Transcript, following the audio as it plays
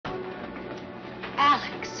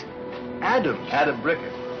Adam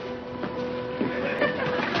Bricker.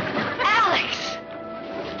 Alex!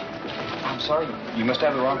 I'm sorry, you must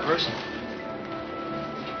have the wrong person.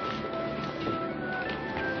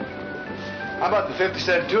 How about the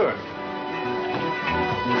 50-cent tour?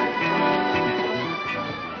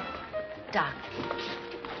 Doc,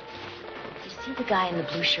 you see the guy in the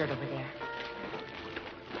blue shirt over there?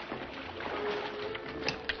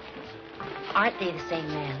 Aren't they the same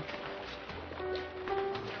man?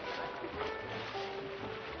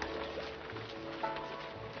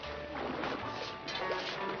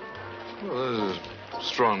 Well, there's a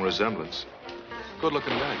strong resemblance.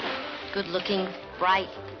 Good-looking guy. Good-looking, bright,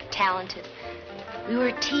 talented. We were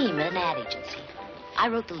a team at an ad agency. I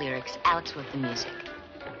wrote the lyrics, Alex wrote the music.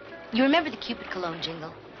 You remember the Cupid Cologne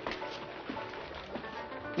jingle?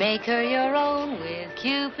 Make her your own with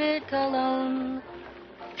Cupid Cologne.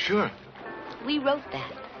 Sure. We wrote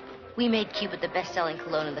that. We made Cupid the best-selling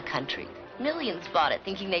cologne in the country. Millions bought it,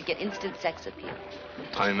 thinking they'd get instant sex appeal.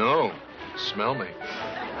 I know. Smell me.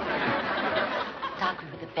 Doc,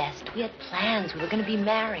 we were the best. We had plans. We were going to be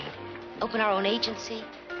married. Open our own agency.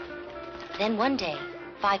 Then one day,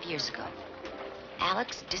 5 years ago,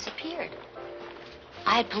 Alex disappeared.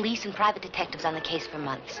 I had police and private detectives on the case for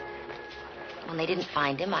months. When they didn't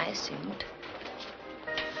find him, I assumed.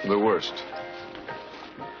 The worst.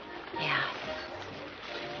 Yeah.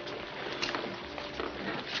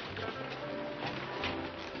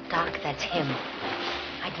 Doc, that's him.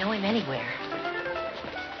 I'd know him anywhere.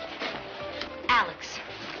 Alex.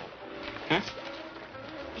 Huh?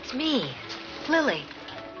 It's me, Lily.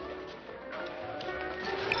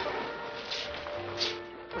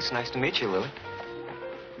 Well, it's nice to meet you, Lily.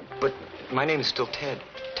 But my name is still Ted.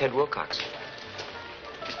 Ted Wilcox.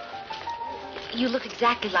 You look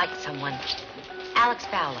exactly like someone. Alex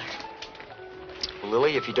Fowler. Well,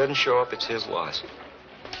 Lily, if he doesn't show up, it's his loss.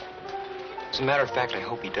 As a matter of fact, I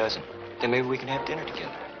hope he doesn't. Then maybe we can have dinner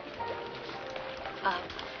together.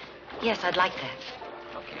 Yes, I'd like that.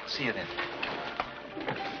 Okay, I'll see you then.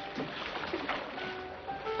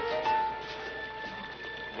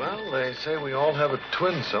 Well, they say we all have a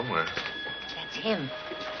twin somewhere. That's him.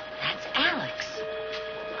 That's Alex.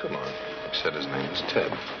 Come on. You said his name was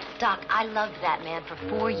Ted. Doc, I loved that man for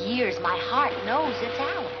 4 years. My heart knows it's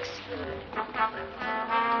Alex.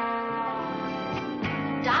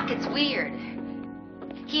 Doc, it's weird.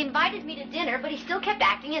 He invited me to dinner, but he still kept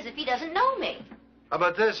acting as if he doesn't know me. How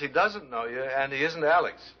about this? He doesn't know you, and he isn't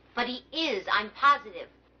Alex. But he is, I'm positive.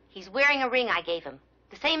 He's wearing a ring I gave him,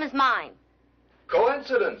 the same as mine.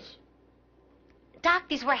 Coincidence. Doc,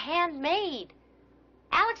 these were handmade.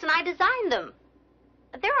 Alex and I designed them.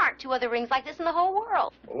 There aren't 2 other rings like this in the whole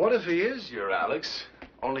world. Well, what if he is your Alex,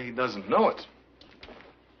 only he doesn't know it?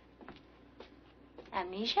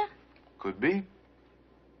 Amnesia? Could be.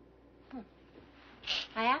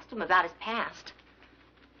 I asked him about his past.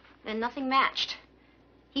 Then nothing matched.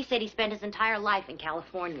 He said he spent his entire life in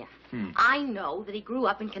California. I know that he grew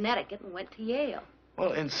up in Connecticut and went to Yale.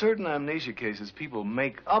 Well, in certain amnesia cases, people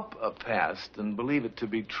make up a past and believe it to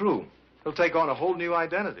be true. They'll take on a whole new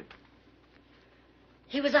identity.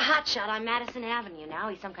 He was a hotshot on Madison Avenue. Now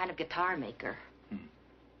he's some kind of guitar maker.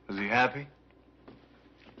 Is he happy?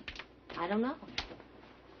 I don't know.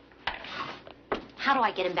 How do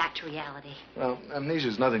I get him back to reality? Well,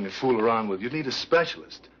 amnesia's nothing to fool around with. You need a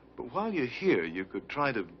specialist. But while you're here, you could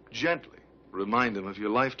try to gently remind him of your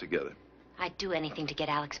life together. I'd do anything to get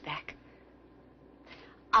Alex back.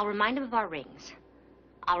 I'll remind him of our rings.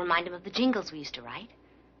 I'll remind him of the jingles we used to write.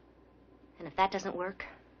 And if that doesn't work,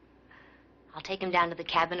 I'll take him down to the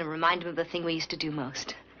cabin and remind him of the thing we used to do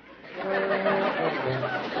most.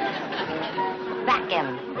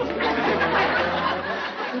 Backgammon.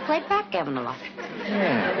 We played backgammon a lot.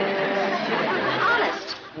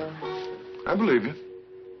 Honest. I believe you.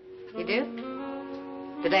 You do?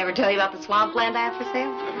 Did I ever tell you about the swamp land I have for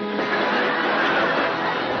sale?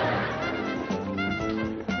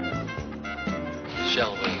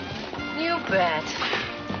 Shall we? You bet.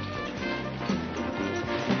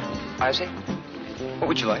 Isaac, what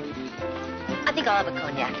would you like? I think I'll have a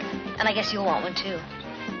cognac. And I guess you'll want one, too.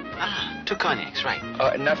 2 cognacs, right.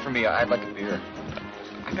 Not for me. I'd like a beer.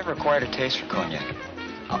 I've never acquired a taste for cognac.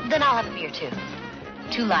 Oh, then I'll have a beer, too.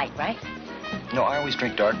 Too light, right? No, I always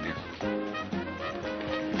drink dark beer.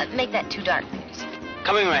 Make that 2 dark beers.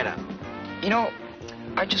 Coming right up. You know,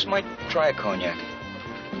 I just might try a cognac.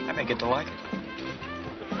 I may get to like it.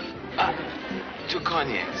 2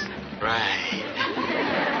 cognacs. Right.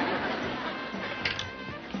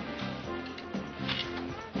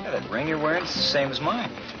 Yeah, that ring you're wearing is the same as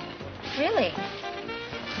mine. Really?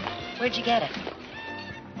 Where'd you get it?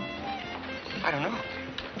 I don't know.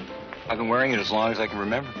 I've been wearing it as long as I can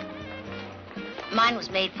remember. Mine was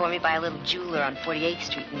made for me by a little jeweler on 48th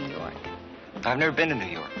Street in New York. I've never been to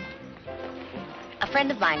New York. A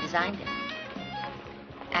friend of mine designed it.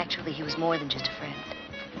 Actually, he was more than just a friend.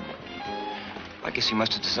 I guess he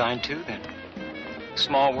must have designed too, then.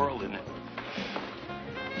 Small world, isn't it?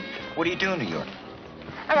 What do you do in New York?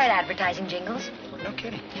 I write advertising jingles. No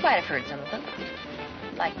kidding. You might have heard some of them.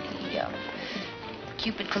 Like the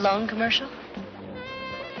Cupid Cologne commercial.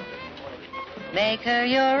 Make her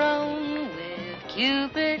your own with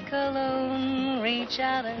Cupid Cologne. Reach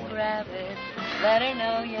out and grab it. Let her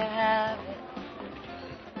know you have it.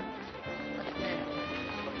 What's that?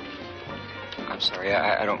 I'm sorry,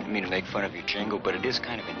 I don't mean to make fun of your jingle, but it is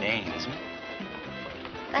kind of a name, isn't it?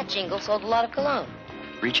 That jingle sold a lot of cologne.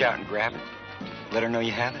 Reach out and grab it. Let her know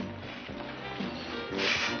you have it.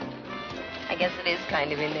 I guess it is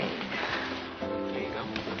kind of a name. There you go.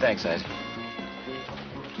 Thanks, Isaac.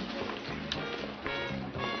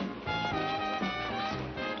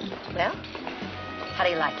 Well, how do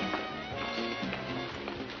you like it?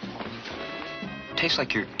 Tastes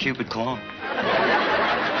like your Cupid cologne.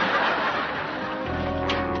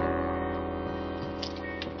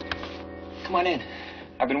 Come on in.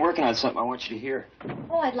 I've been working on something I want you to hear.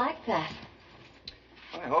 Oh, I'd like that.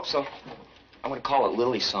 Well, I hope so. I'm going to call it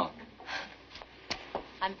Lily's song.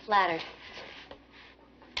 I'm flattered.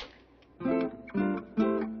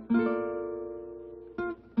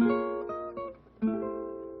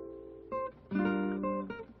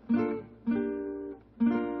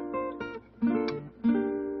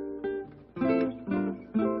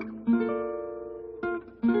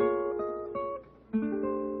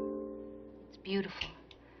 Beautiful.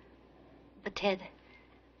 But, Ted,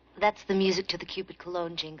 that's the music to the Cupid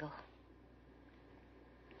Cologne jingle.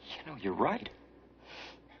 You know, you're right.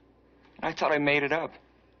 I thought I made it up.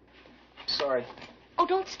 Sorry. Oh,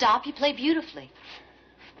 don't stop. You play beautifully.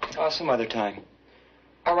 Oh, some other time.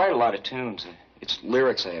 I write a lot of tunes. It's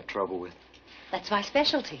lyrics I have trouble with. That's my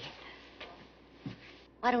specialty.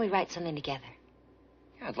 Why don't we write something together?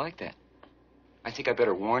 Yeah, I'd like that. I think I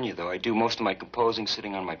better warn you, though. I do most of my composing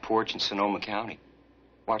sitting on my porch in Sonoma County,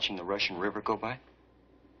 watching the Russian River go by.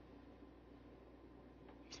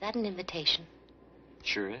 Is that an invitation?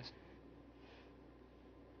 Sure is.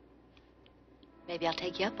 Maybe I'll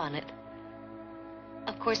take you up on it.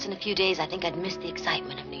 Of course, in a few days, I think I'd miss the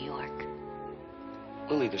excitement of New York.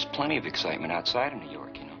 Lily, there's plenty of excitement outside of New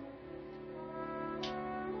York, you know.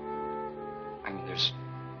 I mean, there's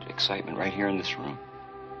excitement right here in this room.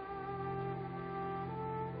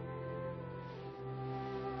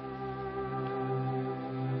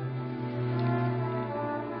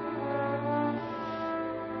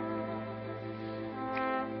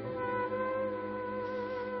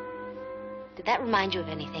 Did that remind you of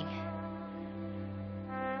anything?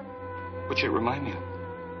 What should it remind me of?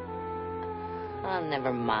 Oh,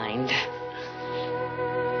 never mind. You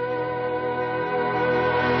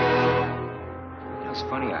know, it's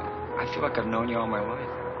funny. I feel like I've known you all my life.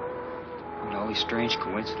 I mean, all these strange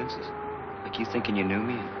coincidences. Like you thinking you knew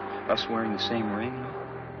me, and us wearing the same ring, you know?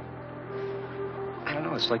 I don't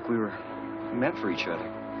know, it's like we were meant for each other.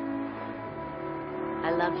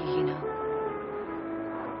 I love you, you know.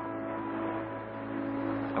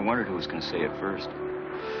 I wondered who was going to say it first.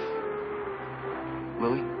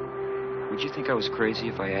 Lily, would you think I was crazy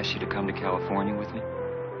if I asked you to come to California with me?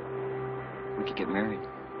 We could get married.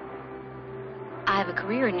 I have a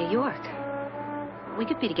career in New York. We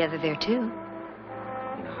could be together there, too.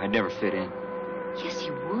 You know, I'd never fit in. Yes,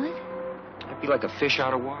 you would. I'd be like a fish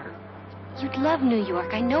out of water. You'd love New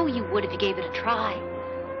York. I know you would if you gave it a try.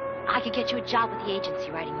 I could get you a job with the agency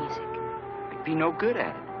writing music. I'd be no good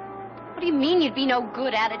at it. What do you mean you'd be no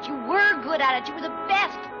good at it? You were good at it. You were the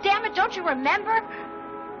best. Damn it, don't you remember?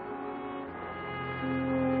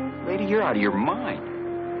 Lady, you're out of your mind.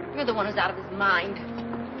 You're the one who's out of his mind.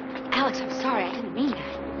 Alex, I'm sorry. I didn't mean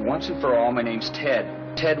that. Once and for all, my name's Ted.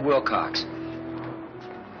 Ted Wilcox.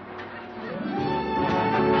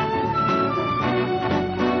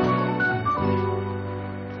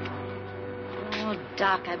 Oh,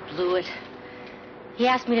 Doc, I blew it. He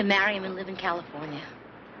asked me to marry him and live in California.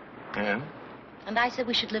 And? And I said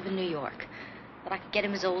we should live in New York. That I could get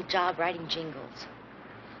him his old job writing jingles.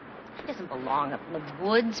 He doesn't belong up in the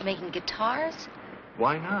woods making guitars.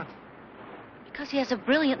 Why not? Because he has a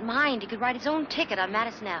brilliant mind. He could write his own ticket on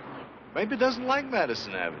Madison Avenue. Maybe he doesn't like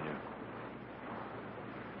Madison Avenue.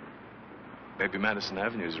 Maybe Madison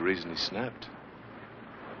Avenue is the reason he snapped.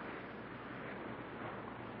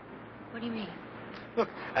 What do you mean? Look,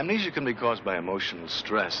 amnesia can be caused by emotional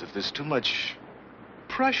stress. If there's too much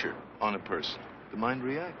pressure on a person, the mind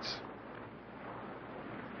reacts.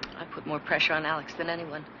 I put more pressure on Alex than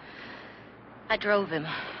anyone. I drove him.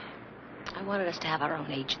 I wanted us to have our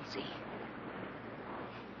own agency.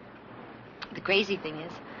 The crazy thing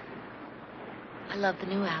is, I love the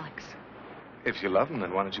new Alex. If you love him,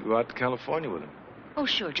 then why don't you go out to California with him? Oh,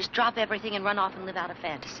 sure. Just drop everything and run off and live out a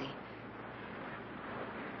fantasy.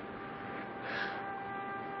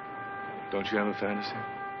 Don't you have a fantasy?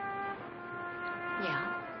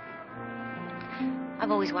 Yeah.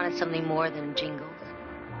 I've always wanted something more than jingles.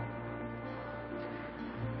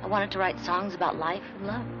 I wanted to write songs about life and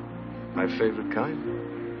love. My favorite kind?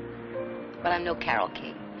 But I'm no Carole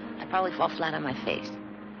King. I'd probably fall flat on my face.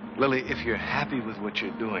 Lily, if you're happy with what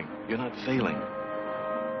you're doing, you're not failing.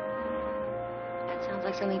 That sounds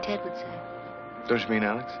like something Ted would say. Don't you mean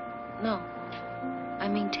Alex? No. I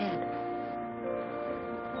mean Ted.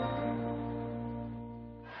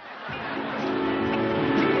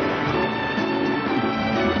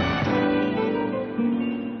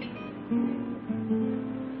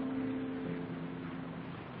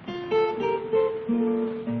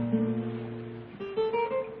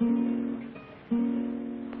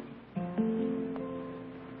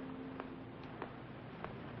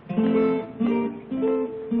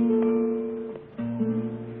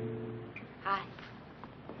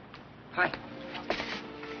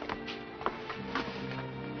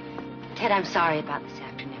 Ted, I'm sorry about this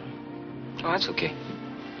afternoon. Oh, that's okay.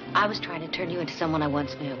 I was trying to turn you into someone I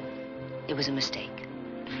once knew. It was a mistake.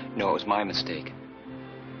 No, it was my mistake.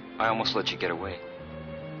 I almost let you get away.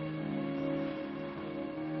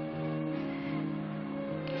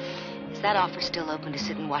 Is that offer still open to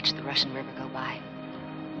sit and watch the Russian River go by?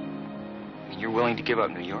 I mean, you're willing to give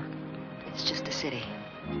up New York? It's just a city.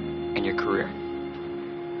 And your career?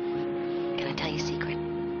 Can I tell you a secret?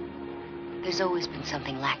 There's always been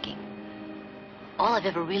something lacking. All I've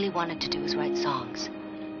ever really wanted to do is write songs.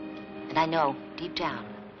 And I know, deep down,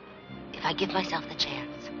 if I give myself the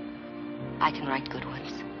chance, I can write good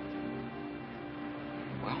ones.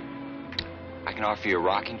 Well, I can offer you a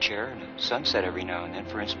rocking chair and a sunset every now and then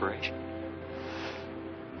for inspiration.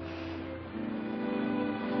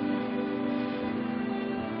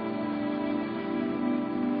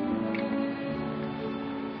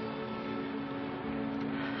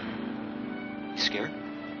 Scared?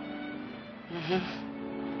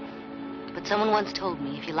 Mm-hmm. But someone once told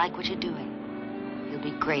me if you like what you're doing, you'll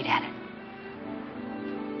be great at it.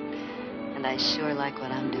 And I sure like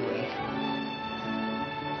what I'm doing.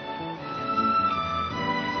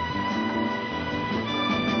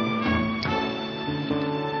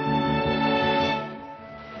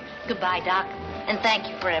 Goodbye, Doc, and thank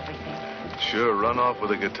you for everything. Sure, run off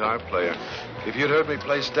with a guitar player. If you'd heard me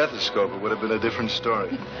play stethoscope, it would have been a different story.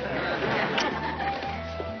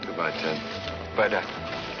 Goodbye, Ted. Bye, Doc.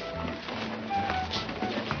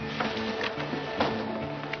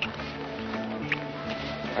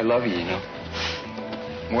 I love you, you know.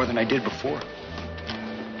 More than I did before.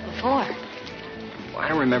 Before? Well, I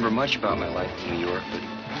don't remember much about my life in New York,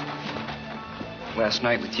 but last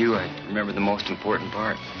night with you, I remember the most important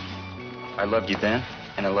part. I loved you then,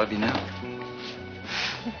 and I love you now.